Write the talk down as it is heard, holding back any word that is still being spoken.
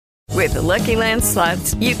With the Lucky Land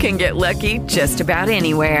Slots, you can get lucky just about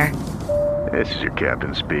anywhere. This is your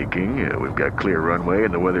captain speaking. We've got clear runway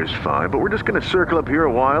and the weather's fine, but we're just going to circle up here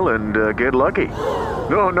a while and get lucky.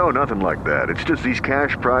 No, nothing like that. It's just these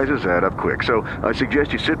cash prizes add up quick. So I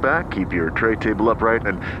suggest you sit back, keep your tray table upright,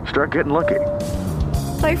 and start getting lucky.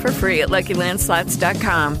 Play for free at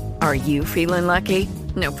LuckyLandSlots.com. Are you feeling lucky?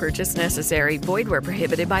 No purchase necessary. Void where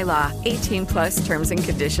prohibited by law. 18 plus terms and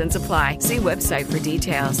conditions apply. See website for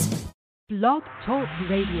details. Blog Talk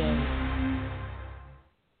Radio.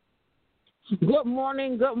 Good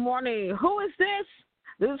morning, good morning. Who is this?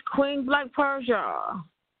 This is Queen Black Persia.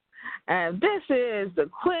 And this is the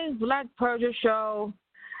Queen Black Persia Show.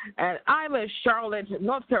 And I'm in Charlotte,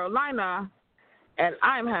 North Carolina. And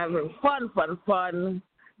I'm having fun,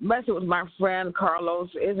 messing with my friend Carlos.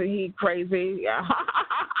 Isn't he crazy? Yeah.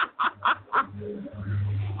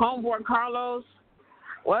 Homeboy Carlos,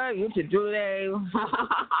 what are you to do today?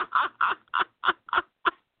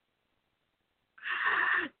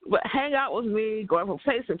 But hang out with me, going from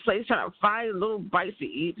place to place, trying to find little bites to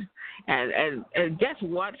eat. And guess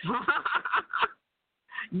what?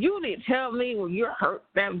 You need to tell me when you're hurt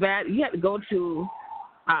that bad, you have to go to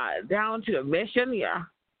down to the mission, yeah.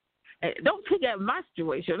 And don't pick at my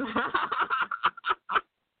situation.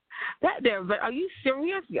 That there, but are you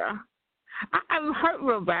serious? Yeah. I'm hurt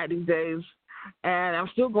real bad these days, and I'm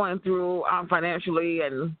still going through financially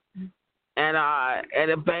and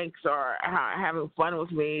the banks are having fun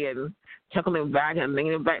with me and chuckling back and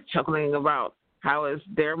leaning back, chuckling about how is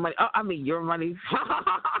their money. Oh, I mean your money.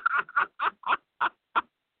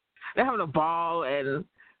 They're having a ball, and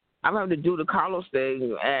I'm having to do the Carlos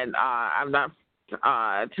thing, and I'm not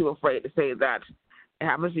too afraid to say that it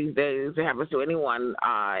happens these days. It happens to anyone,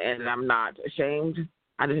 and I'm not ashamed.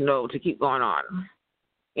 I just know to keep going on.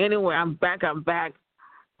 Anyway, I'm back.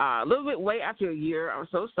 A little bit late after a year. I'm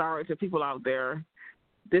so sorry to people out there.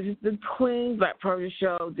 This is the Queen Black Persia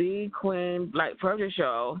Show, the Queen Black Persia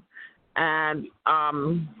Show. And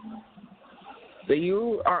the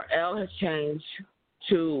URL has changed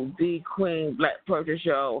to the Queen Black Persia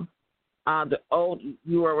Show. The old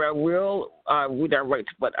URL will redirect,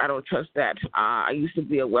 but I don't trust that. I used to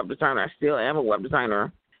be a web designer. I still am a web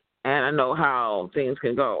designer, and I know how things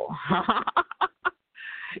can go.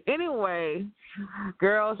 Anyway,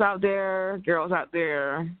 girls out there,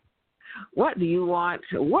 what do you want?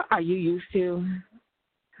 What are you used to?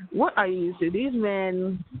 What are you used to? These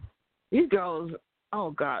men, these girls,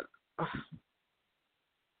 oh, God. I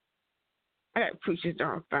got to preach this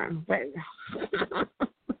darn thing.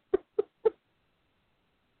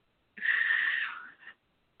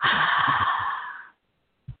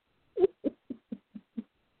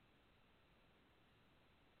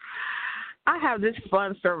 I have this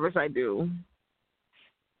fun service I do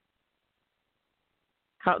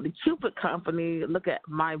called the Cupid Company. Look at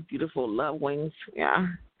my beautiful love wings, yeah.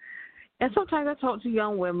 And sometimes I talk to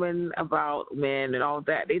young women about men and all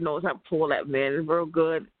that. They know how to pull at men. It's real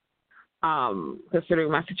good,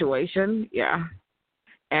 considering my situation, yeah.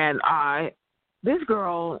 And this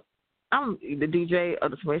girl, I'm the DJ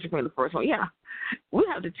of the Summation Queen, the first one, yeah. We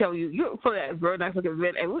have to tell you, you're for that very nice looking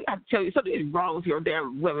men, and we have to tell you something is wrong with your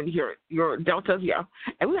damn women, your deltas, yeah.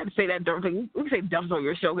 And we have to say that damn thing. We can say deltas on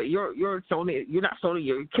your show. You're Sony, you're not Sony,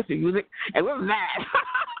 you're kissing music, and we're mad.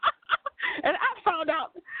 And I found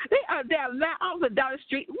out they are damn mad off the down the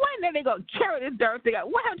street. One day they gonna carry this darn thing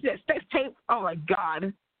out. What happened to that sex tape? Oh my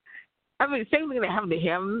God! I mean, same thing that happened to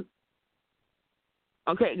him.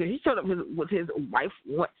 Okay, because he showed up with his wife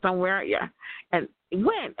went somewhere, yeah. And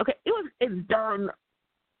when, okay, it was in darn,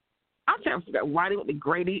 I'm trying to figure out why they went to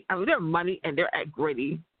Grady. I mean, they're money and they're at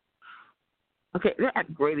Grady. Okay, they're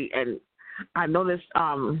at Grady, and I noticed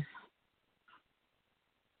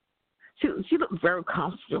she looked very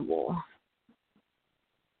comfortable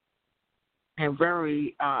and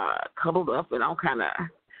very cuddled up and all kind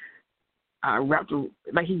of wrapped,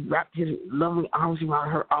 like he wrapped his loving arms around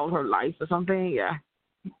her all her life or something, yeah.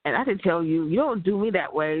 And I can tell you, you don't do me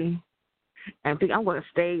that way and think I'm going to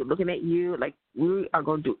stay looking at you like we are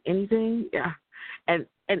going to do anything. Yeah. And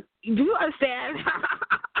do you understand?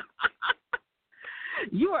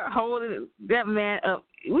 You are holding that man up.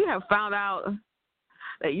 We have found out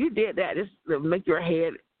that you did that just to make your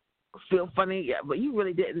head feel funny, yeah, but you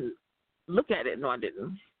really didn't look at it. No, I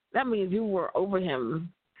didn't. That means you were over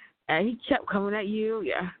him, and he kept coming at you,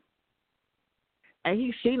 yeah. And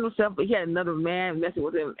he seen himself, but he had another man messing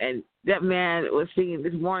with him, and that man was singing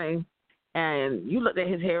this morning, and you looked at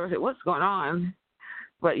his hair and said, what's going on?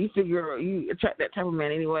 But you figure you attract that type of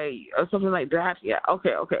man anyway, or something like that. Yeah,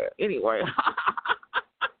 okay. Anyway.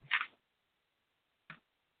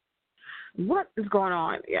 What is going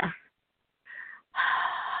on? Yeah.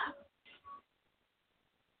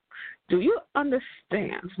 Do you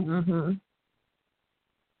understand? Mm-hmm.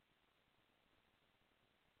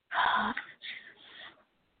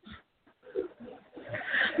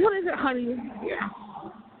 What is it, honey? Yeah.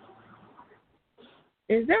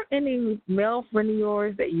 Is there any male friend of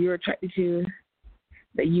yours that you're attracted to?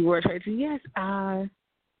 That you were attracted to? Yes.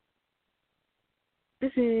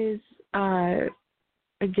 This is a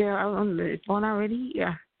girl. I was on the phone already.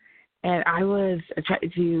 Yeah. And I was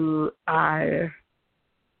attracted to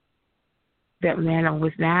that man I'm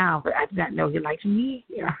with now, but I did not know he liked me.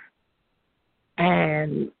 Yeah.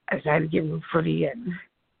 And I decided to give him pretty, and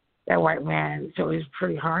that white man, so it's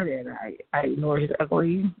pretty hard, and I ignored his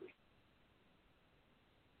ugly.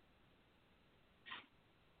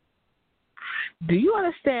 Do you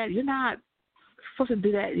understand? You're not supposed to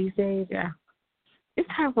do that these days. Yeah. It's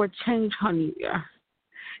time for a change, honey. Yeah.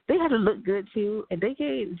 They have to look good too, and they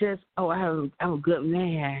can't just, I'm a good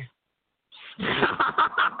man.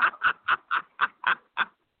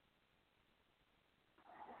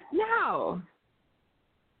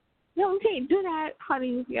 No, we can't do that,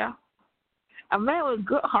 honey. Yeah, a man with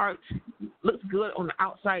good heart looks good on the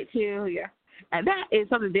outside too. Yeah, and that is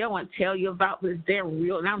something they don't want to tell you about, but it's damn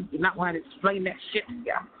real, and I do not want to explain that shit.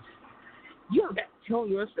 Yeah, you have got to tell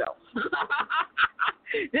yourself.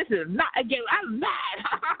 This is not a game. I'm mad.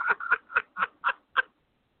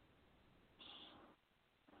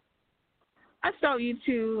 I saw you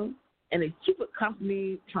two, and the Cupid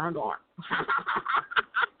company turned on.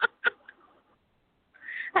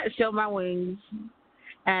 I had to show my wings,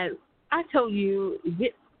 and I told you,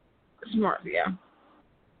 get smart, yeah,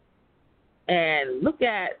 and look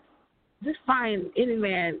at, just find any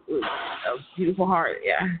man with a beautiful heart,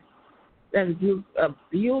 yeah, that's a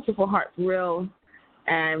beautiful heart for real,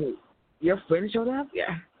 and your friend showed up,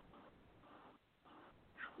 yeah.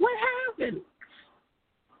 What happened?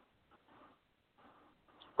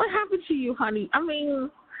 What happened to you, honey? I mean,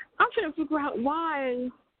 I'm trying to figure out why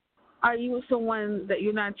are you with someone that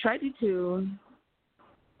you're not attracted to.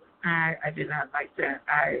 I did not like that.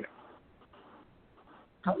 I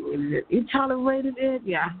tolerated it. You tolerated it?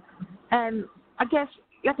 Yeah. And I guess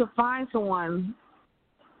you have to find someone.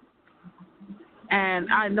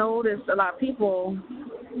 And I noticed a lot of people,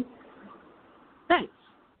 thanks.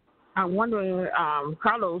 I'm wondering,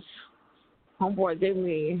 Carlos, homeboy, gave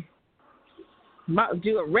me,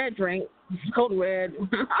 do a red drink, cold red.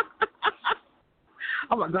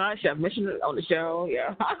 Oh my gosh, I mentioned it on the show,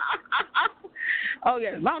 yeah. Oh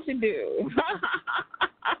yeah, Mountain Dew.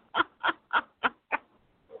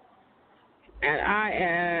 And I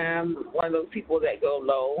am one of those people that go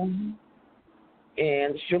low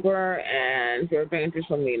in sugar, and it's very dangerous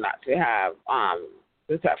for me not to have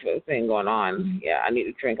this type of thing going on. Yeah, I need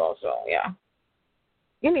to drink also, yeah.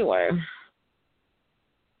 Anyway,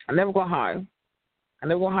 I never go high. I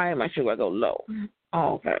never go high in my sugar, I go low.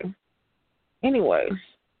 Oh, okay. Anyway,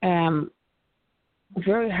 I'm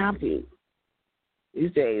very happy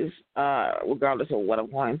these days, regardless of what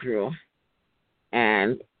I'm going through.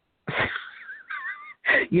 And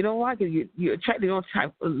you know why? Because you attract your own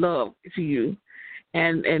type of love to you,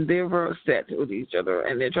 and they're very upset with each other,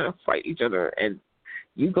 and they're trying to fight each other. And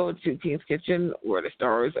you go to King's Kitchen, where the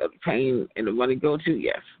stars of the pain and the money go to,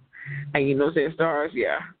 yes. And you know they're stars,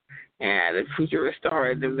 yeah. And the preacher is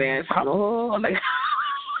star, and the man's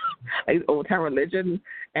like old time religion,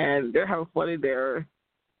 and they're having fun in there,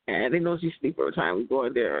 and they know you sleep every time we go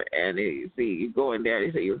in there, and they see you go in there,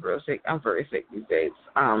 they say you're real sick. I'm very sick these days.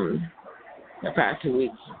 The past 2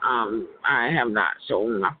 weeks, I have not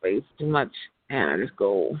shown my face too much, and I just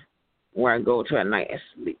go where I go to at night and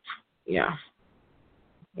sleep. Yeah.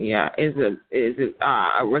 Yeah. Is it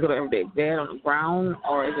a regular everyday bed on the ground,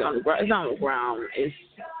 or is it on the ground? It's not on the ground. It's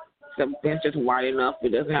the bench is wide enough. It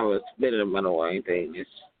doesn't have a split in the middle or anything. It's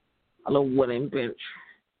a little wooden bench.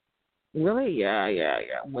 Really? Yeah.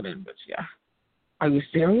 Wooden bench, yeah. Are you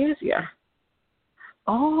serious? Yeah.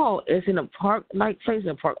 Oh, it's in a park-like place,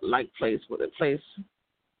 where the place,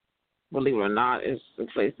 believe it or not, is the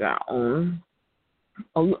place that I own.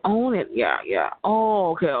 Oh, you own it? Yeah.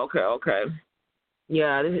 Oh, okay.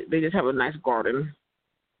 Yeah, they just have a nice garden.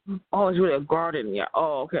 Oh, it's really a garden, yeah.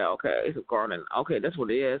 Oh, okay. It's a garden. Okay, that's what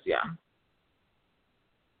it is, yeah.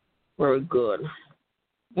 Very good.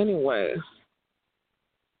 Anyway,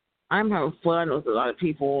 I'm having fun with a lot of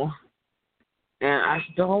people, and I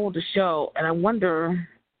stole the show, and I wonder,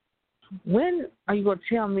 when are you going to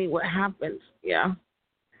tell me what happened, yeah,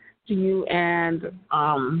 to you and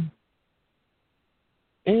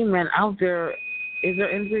any man out there? Is there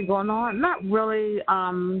anything going on? Not really.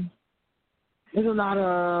 There's a lot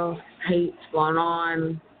of hate going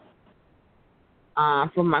on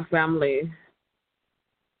from my family.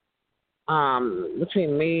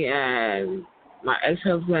 between me and my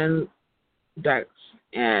ex-husband, Dex,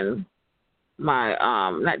 and my,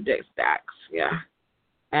 not Dex, Dax, yeah,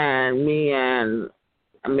 and me and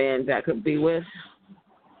a man that could be with,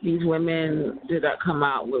 these women did not come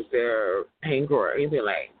out with their anger or anything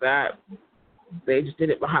like that. They just did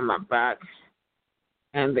it behind my back,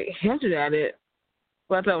 and they hinted at it,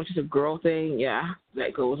 but I thought it was just a girl thing, yeah,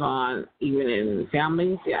 that goes on even in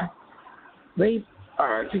families, yeah. They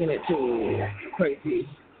are taking it too crazy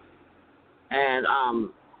and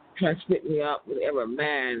trying to split me up with every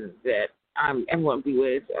man that I'm ever going to be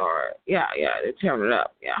with, or, yeah, they're tearing it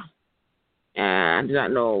up, yeah. And I did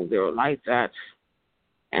not know they were like that.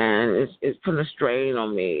 And it's putting a strain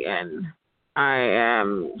on me, and I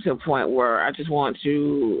am to a point where I just want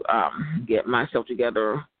to get myself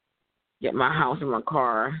together, get my house and my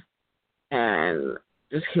car, and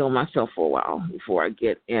just heal myself for a while before I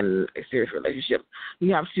get in a serious relationship.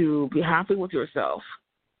 You have to be happy with yourself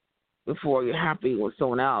before you're happy with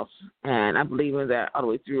someone else, and I believe in that all the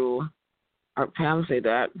way through. Our parents say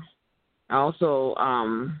that. I also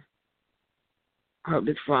heard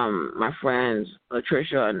this from my friend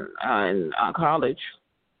Latricia in college,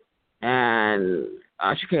 and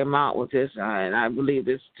she came out with this, and I believe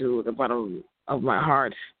this to the bottom of my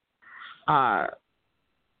heart. Either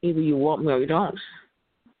you want me or you don't,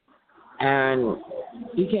 and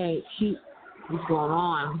you can't keep what's going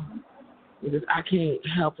on because I can't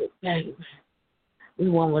help it, babe. This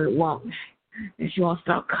woman wants me, and she won't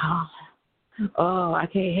stop calling. Oh, I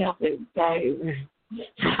can't help it, babe.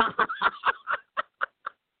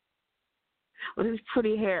 With his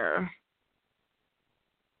pretty hair.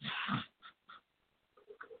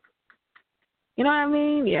 You know what I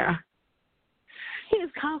mean? Yeah. He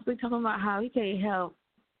is constantly talking about how he can't help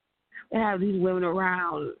to have these women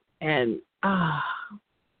around, and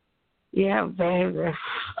yeah, baby.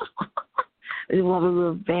 They want me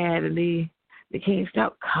real bad, and they can't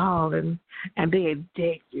stop calling, and they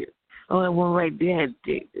addicted. Oh, that one right there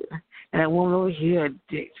addicted, and that one over here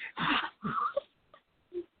addicted.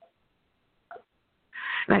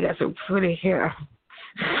 And I got some pretty hair.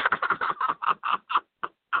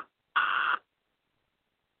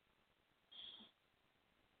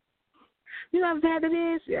 You know how bad it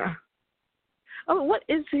is? Yeah. Oh, what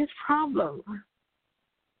is his problem?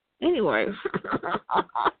 Anyway.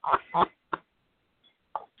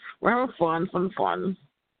 We're having fun.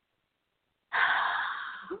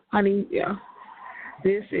 Honey, yeah.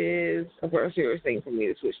 This is a very serious thing for me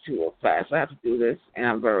to switch to real fast. I have to do this, and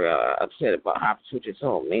I'm very upset about how to switch it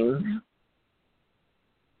to me.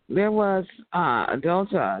 There was a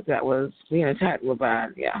Delta that was being attacked real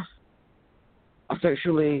bad, yeah,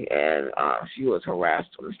 sexually, and she was harassed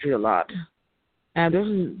on the street a lot. And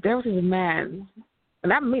there was this man,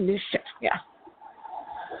 and I mean this shit, yeah.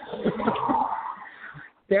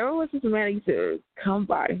 There was this man that used to come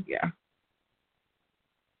by, yeah.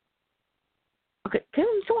 Okay, can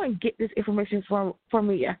someone get this information for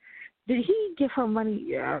me? Yeah. Did he give her money?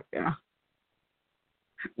 Yeah.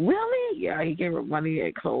 Really? Yeah, he gave her money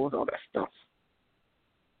and clothes, all that stuff.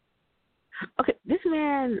 Okay, this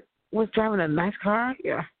man was driving a nice car,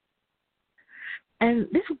 yeah. And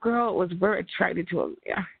this girl was very attracted to him,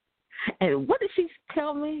 yeah. And what did she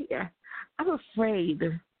tell me? Yeah. I'm afraid.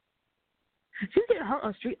 She's getting hurt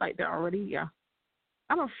on the street like that already, yeah.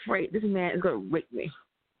 I'm afraid this man is going to rape me.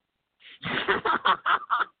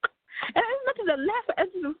 And there's nothing to laugh at.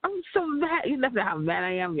 I'm so mad. You know how mad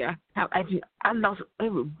I am, yeah. I lost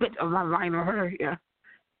every bit of my mind on her, yeah.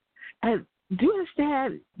 And do you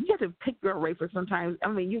understand? You have to pick your rapist sometimes. I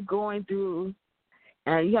mean, you're going through,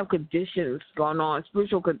 and you have conditions going on,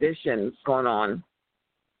 spiritual conditions going on,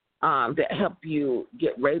 that help you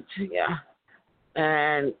get raped, yeah.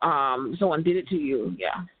 And someone did it to you,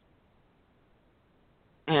 yeah.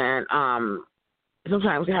 And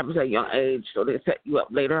sometimes it happens at a young age, so they set you up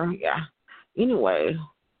later, yeah. Anyway,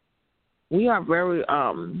 we are very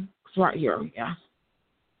smart here, yeah.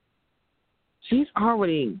 She's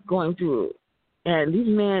already going through, and these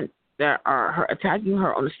men that are attacking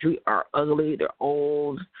her on the street are ugly, they're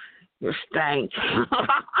old, they're stank,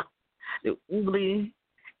 they're ugly,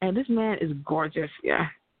 and this man is gorgeous, yeah.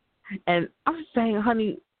 And I'm just saying,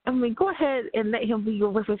 honey, I mean, go ahead and let him be your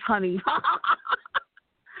reference, honey.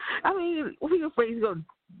 I mean, what are you afraid he's going to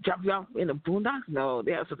drop you off in the boondocks? No,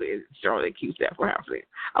 they have something in Charlotte that keeps that from happening.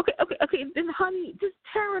 Okay, then, honey, just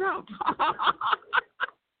tear it up.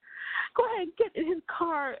 Go ahead, get in his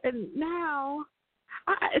car, and now,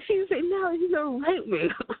 she say, now he's going to rape me.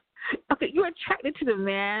 Okay, you're attracted to the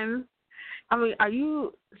man. I mean, are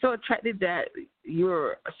you so attracted that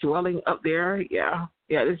you're swelling up there? Yeah,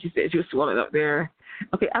 she said she was swelling up there.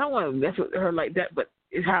 Okay, I don't want to mess with her like that, but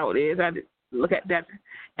it's how it is. I just look at that,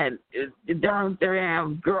 and the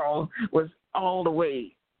damn girl was all the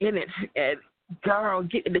way in it. And girl,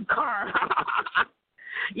 get in the car.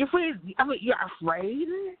 You're afraid? I mean, you're afraid?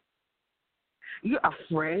 You're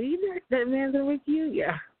afraid that man's gonna rape you?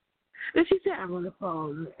 Yeah. Then she said, I'm on the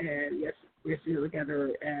phone, and yes, we're still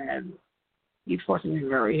together, and he's forcing me to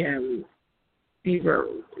marry him. He's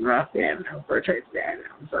very rough and perpetrates that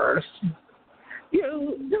first.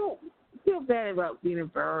 You don't feel bad about being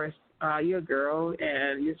embarrassed. You're a girl,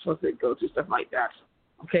 and you're supposed to go through stuff like that.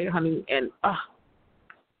 Okay, honey? And,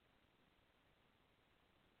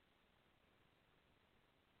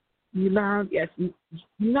 you learn, yes, you're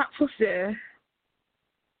not supposed to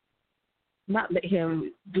not let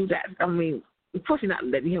him do that. I mean, of course you're not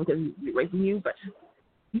letting him because he's raping you, but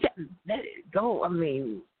you got to let it go. I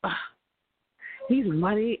mean, he's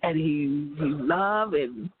money and he's love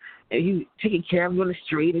and he's taking care of you on the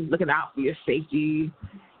street and looking out for your safety.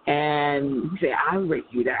 And you say, I'll rape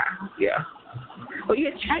you now. Yeah. Well,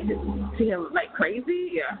 you're attracted to him like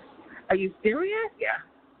crazy? Yeah. Are you serious? Yeah.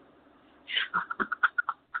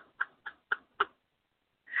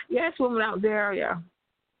 Yes, women out there, yeah.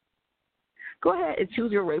 Go ahead and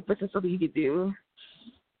choose your rapist. That's something you can do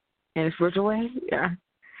in a spiritual way, yeah.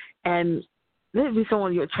 And let it be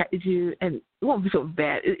someone you're attracted to, and it won't be so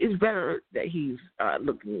bad. It's better that he's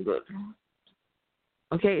looking good.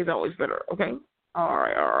 Okay? It's always better, okay? All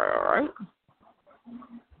right.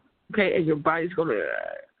 Okay, and your body's going to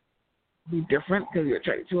be different because you're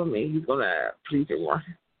attracted to him, and he's going to please you more.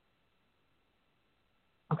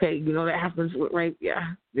 Okay, you know that happens with rape?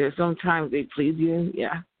 Yeah. There's sometimes they please you,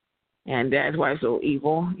 yeah. And that's why it's so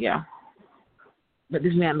evil, yeah. But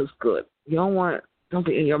this man looks good. You don't want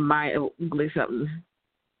something in your mind of ugly something.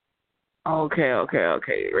 Okay.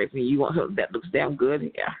 Raping you want something that looks damn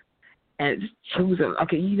good, yeah. And just choose him.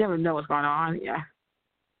 Okay, you never know what's going on, yeah.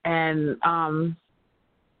 And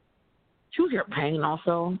choose your pain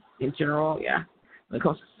also, in general, yeah, when it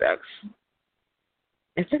comes to sex.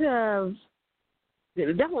 Instead of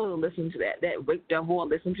the devil will listen to that rape devil will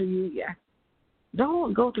listen to you, yeah.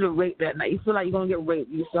 Don't go to the rape that night. You feel like you're going to get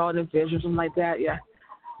raped. You saw it in vision or something like that, yeah.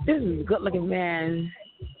 This is a good-looking man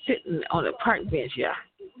sitting on a park bench, yeah.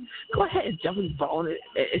 Go ahead and jump his ball and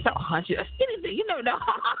start hunching. Anything, you never know.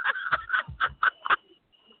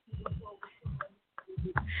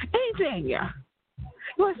 Anything, yeah.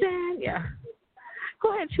 You understand? Yeah. Go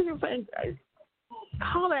ahead and choose your friend.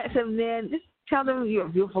 Holler at some men. Just tell them you're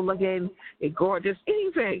beautiful looking, you're gorgeous,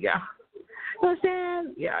 anything, yeah. You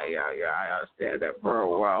understand? Yeah, I understand that for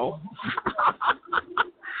a while.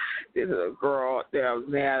 This is a girl, damn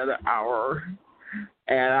man of the hour,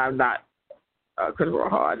 and I'm not Christopher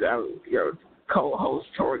Hard. I'm your co-host,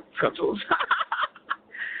 Tori Cuttles.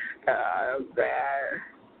 I'm bad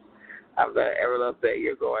every little thing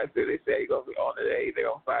you're going through. They say you're going to be on today. They're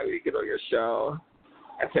going to find you to get on your show.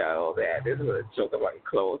 I tell that. This is a joke about your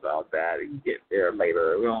clothes, all that. You can get there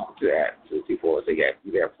later. We don't do that to people. They get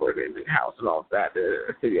you there for it in the house and all that.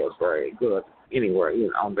 The studio is very good anywhere,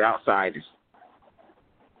 even on the outside.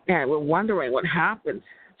 And we're wondering what happened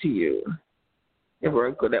to you. You're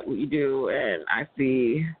very good at what you do, and I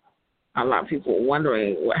see a lot of people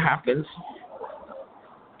wondering what happens.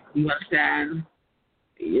 You understand?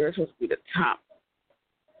 You're supposed to be the top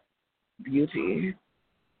beauty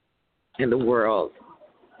in the world.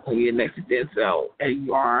 When you're next to Denzel, and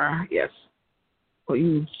you are, yes. Well,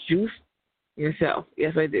 you juiced yourself.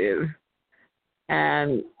 Yes, I did.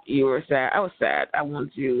 And you were sad. I was sad. I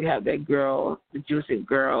wanted to have that girl, the juicy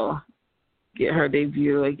girl, get her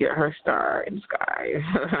debut and get her star in the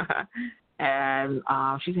sky. And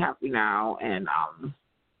she's happy now, and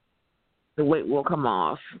the weight will come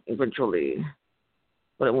off eventually,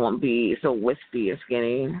 but it won't be so wispy and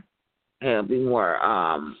skinny. It'll be more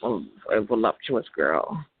a voluptuous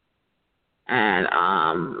girl.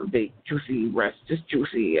 And big, juicy breasts, just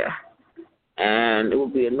juicy, yeah. And it will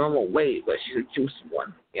be a normal weight, but she's a juicy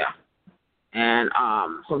one, yeah. And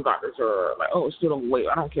some doctors are like, oh, still don't wait.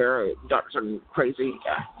 I don't care. Doctors are crazy,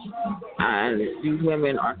 yeah. And these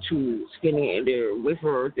women are too skinny, and they're way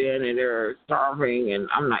further thin, and they're starving, and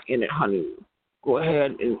I'm not in it, honey. Go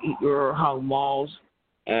ahead and eat your hog maws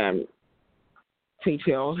and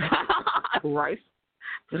pigtails, rice,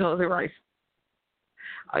 potatoes and rice.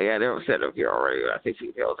 Oh, yeah, they were set up here already. I say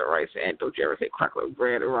pigtails and rice, and don't you ever say crackling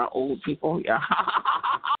bread around old people? Yeah.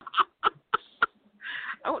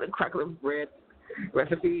 I want a crackling bread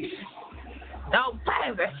recipe. No,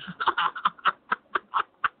 baby.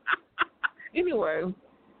 Anyway,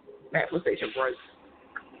 manifestation break.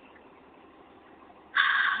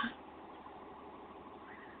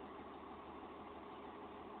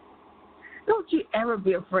 Don't you ever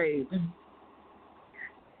be afraid.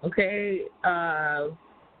 Okay,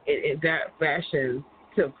 in that fashion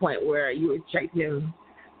to a point where you reject him.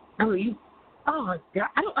 I mean, oh my God,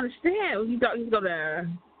 I don't understand. You thought he was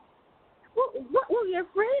gonna. What were you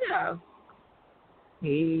afraid of?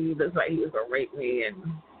 He looks like he was gonna rape me, and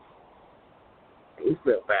he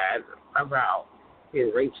feel bad about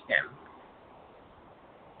being raped him.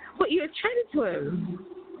 But you're attracted to him.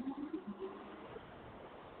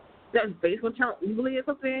 That's based on term legally or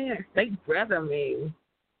something. Fake breath. I mean,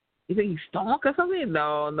 you think he stunk or something?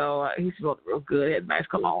 No. He smelled real good. He had nice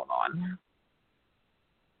cologne on.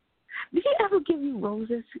 Did he ever give you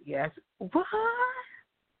roses? Yes. What?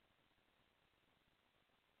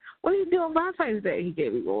 What did he do on Valentine's Day? He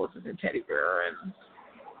gave me roses and teddy bear and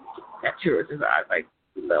got tears in his eyes like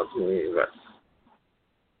he loves me. But,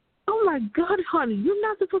 oh my God, honey, you're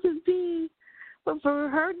not supposed to be for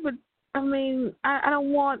hurt, but I mean, I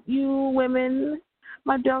don't want you women,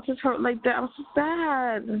 my daughter's hurt like that. I'm so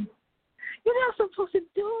sad. You're not supposed to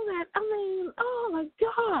do that. I mean, oh my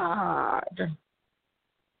God.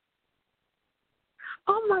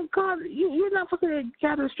 Oh my God, you're not supposed to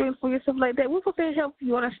gather strength for yourself like that. We're supposed to help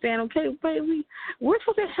you understand, okay, baby? We're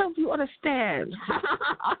supposed to help you understand.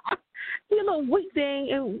 You know, weak thing,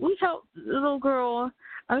 and we help the little girl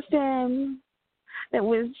understand that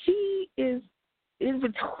when she is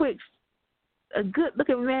betwixt a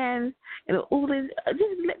good-looking man and an oldest, just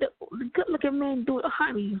let the good-looking man do it,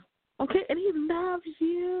 honey. Okay, and he loves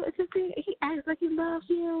you. It's just he acts like he loves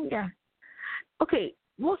you. Yeah. Okay,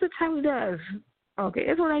 most of the time he does. Okay,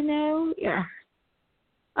 that's what I know. Yeah.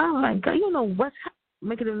 Oh my God, you don't know what's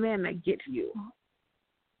making a man not get to you.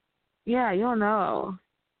 Yeah, you don't know.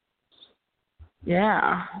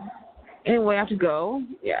 Yeah. Anyway, I have to go.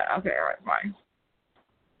 Yeah. Okay. All right. Bye.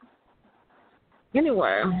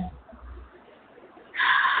 Anyway.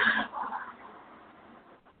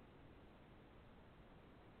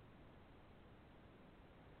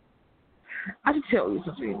 I have to tell you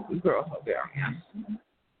something, you girls out there. Yeah.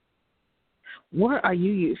 What are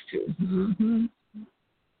you used to? Mm-hmm.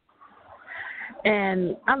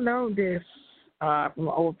 And I learned this from an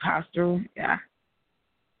old pastor, yeah,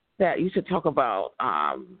 that used to talk about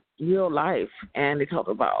real life, and they talked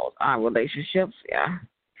about relationships, yeah.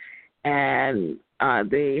 And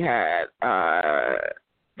they had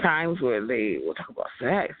times where they would talk about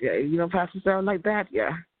sex, yeah. You know, pastors are like that,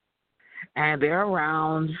 yeah. And they're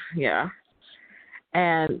around, yeah.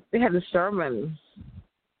 And they had a sermon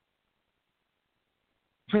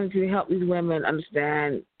trying to help these women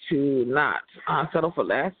understand to not settle for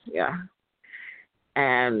less, yeah.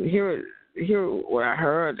 And here what I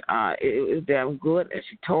heard, it was damn good, and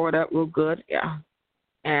she tore it up real good, yeah.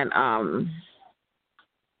 And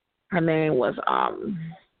her name was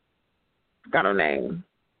forgot her name.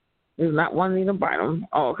 It was not Juanita Bynum.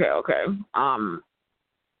 Oh, okay.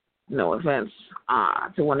 No offense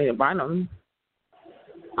to Juanita Bynum.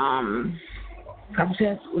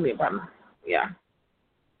 Prophetess Juanita Bynum, yeah.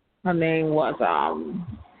 Her name was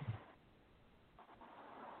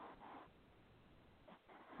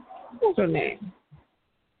what's her name?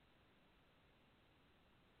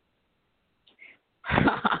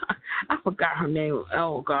 I forgot her name.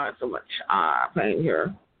 Oh God, so much. I can't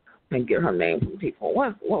hear and get her name from people.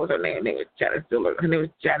 What was her name? Her name was Janice Dillard. Her name was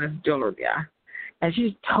Janice Dillard, yeah. And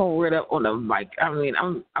she tore it up on the mic. I mean,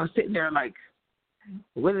 I'm sitting there like,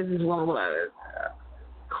 when is this woman gonna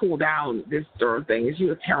cool down this sort of thing? And she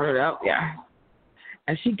was tearing it up, yeah.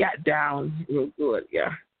 And she got down real good,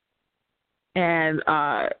 yeah. And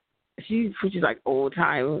she preaches like old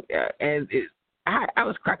time, yeah. And I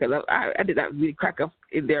was cracking up. I did not really crack up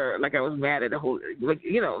in there like I was mad at the whole, like,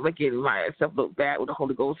 you know, making myself look bad with the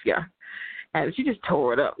Holy Ghost, yeah. And she just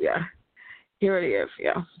tore it up, yeah. Here it is,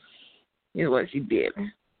 yeah. You know what she did.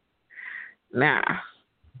 Now,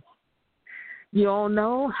 you don't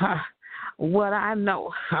know what I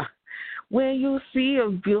know. When you see a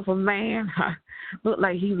beautiful man, look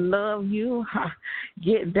like he loves you,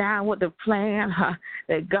 get down with the plan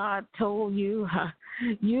that God told you.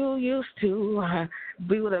 You used to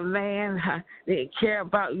be with a man that care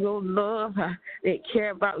about your love, that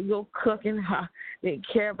care about your cooking, that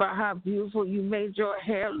care about how beautiful you made your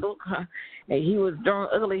hair look, and he was darn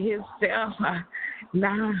ugly himself.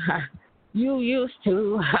 Now, you used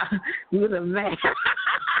to be with a man.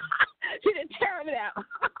 She didn't tear it out.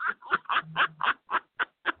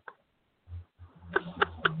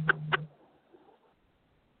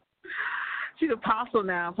 She's apostle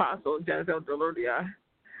now, Apostle Janice Dillard, yeah.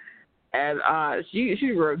 And she's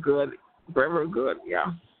real good, very, very good,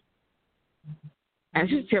 yeah. And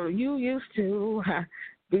she's telling you used to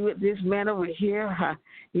be with this man over here.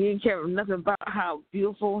 He didn't care nothing about how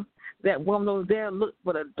beautiful that woman over there looked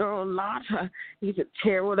for the darn lot. He could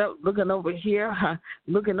tear it up looking over here,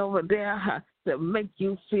 looking over there. To make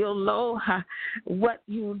you feel low, what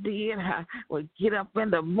you did was get up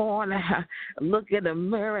in the morning, look in the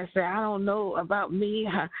mirror and say, I don't know about me.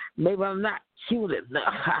 Maybe I'm not cute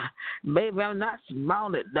enough. Maybe I'm not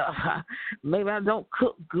smart enough. Maybe I don't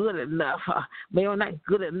cook good enough. Maybe I'm not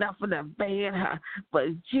good enough in the bed. But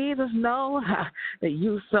Jesus knows that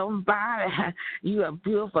you somebody. You a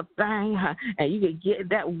beautiful thing, and you can get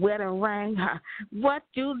that wedding ring. What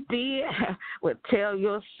you did would tell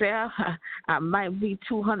yourself, I might be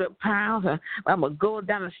 200 pounds. I'm going to go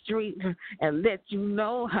down the street and let you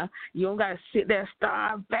know you don't got to sit there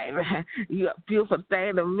starve, baby. You a beautiful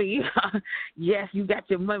thing to me. Yes, you got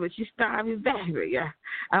your money, but you starving, baby. Yeah.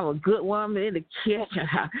 I'm a good woman in the kitchen,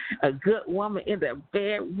 a good woman in the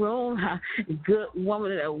bedroom, a good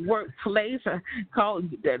woman in the workplace, call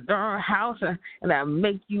the darn house, and I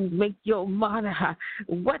make you make your money.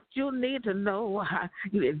 What you need to know,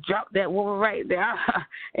 you can drop that woman right there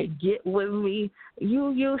and get with me.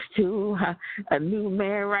 You used to a new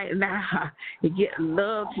man right now. He get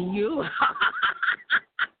love to you.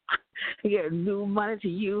 He get new money to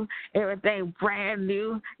you. Everything brand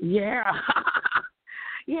new. Yeah.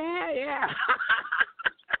 yeah.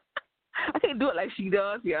 I can't do it like she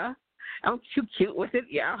does, yeah. I'm too cute with it,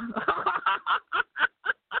 yeah.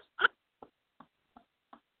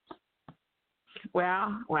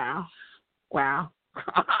 Wow.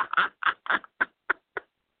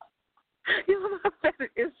 You know how bad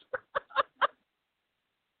it is.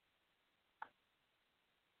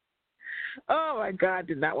 Oh my God, I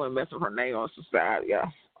did not want to mess with her name on society, yeah.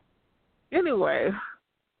 Anyway,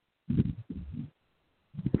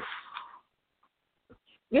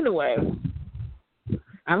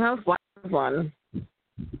 I'm having fun.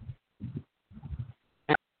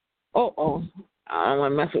 Oh, I don't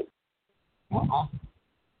want to mess with.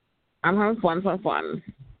 I'm having fun.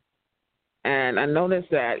 And I noticed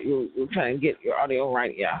that you're trying to get your audio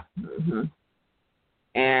right, yeah. Mm-hmm.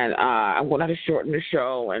 And I'm going to have to shorten the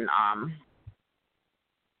show and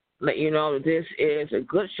let you know that this is a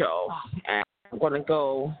good show. And I'm going to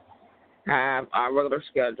go have our regular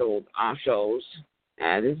scheduled shows.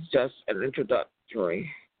 And this is just an introductory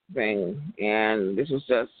thing. And this was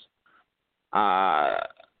just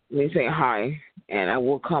me saying hi. And I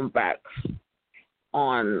will come back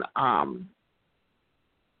on,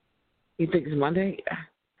 you think it's Monday? Yeah.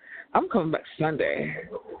 I'm coming back Sunday.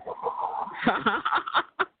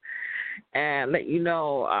 And let you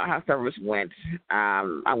know how service went.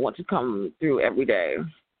 I want to come through every day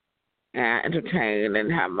and entertain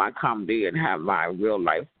and have my comedy and have my real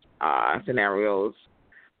life scenarios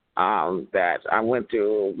that I went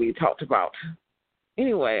through. We talked about.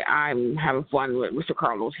 Anyway, I'm having fun with Mr.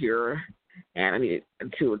 Carlos here, and I need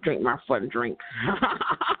to drink my fun drink.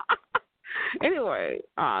 Anyway,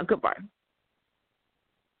 goodbye.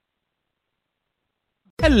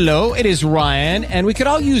 Hello, it is Ryan, and we could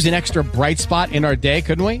all use an extra bright spot in our day,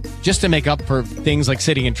 couldn't we? Just to make up for things like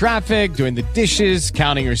sitting in traffic, doing the dishes,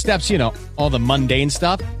 counting your steps, you know, all the mundane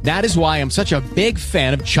stuff. That is why I'm such a big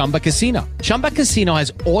fan of Chumba Casino. Chumba Casino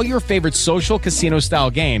has all your favorite social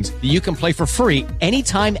casino-style games that you can play for free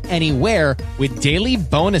anytime, anywhere with daily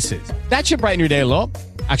bonuses. That should brighten your day a little.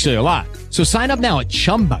 Actually, a lot. So sign up now at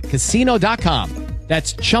ChumbaCasino.com.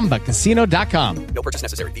 That's ChumbaCasino.com. No purchase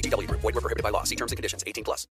necessary. VGW Group. Void where prohibited by law. See terms and conditions. 18+.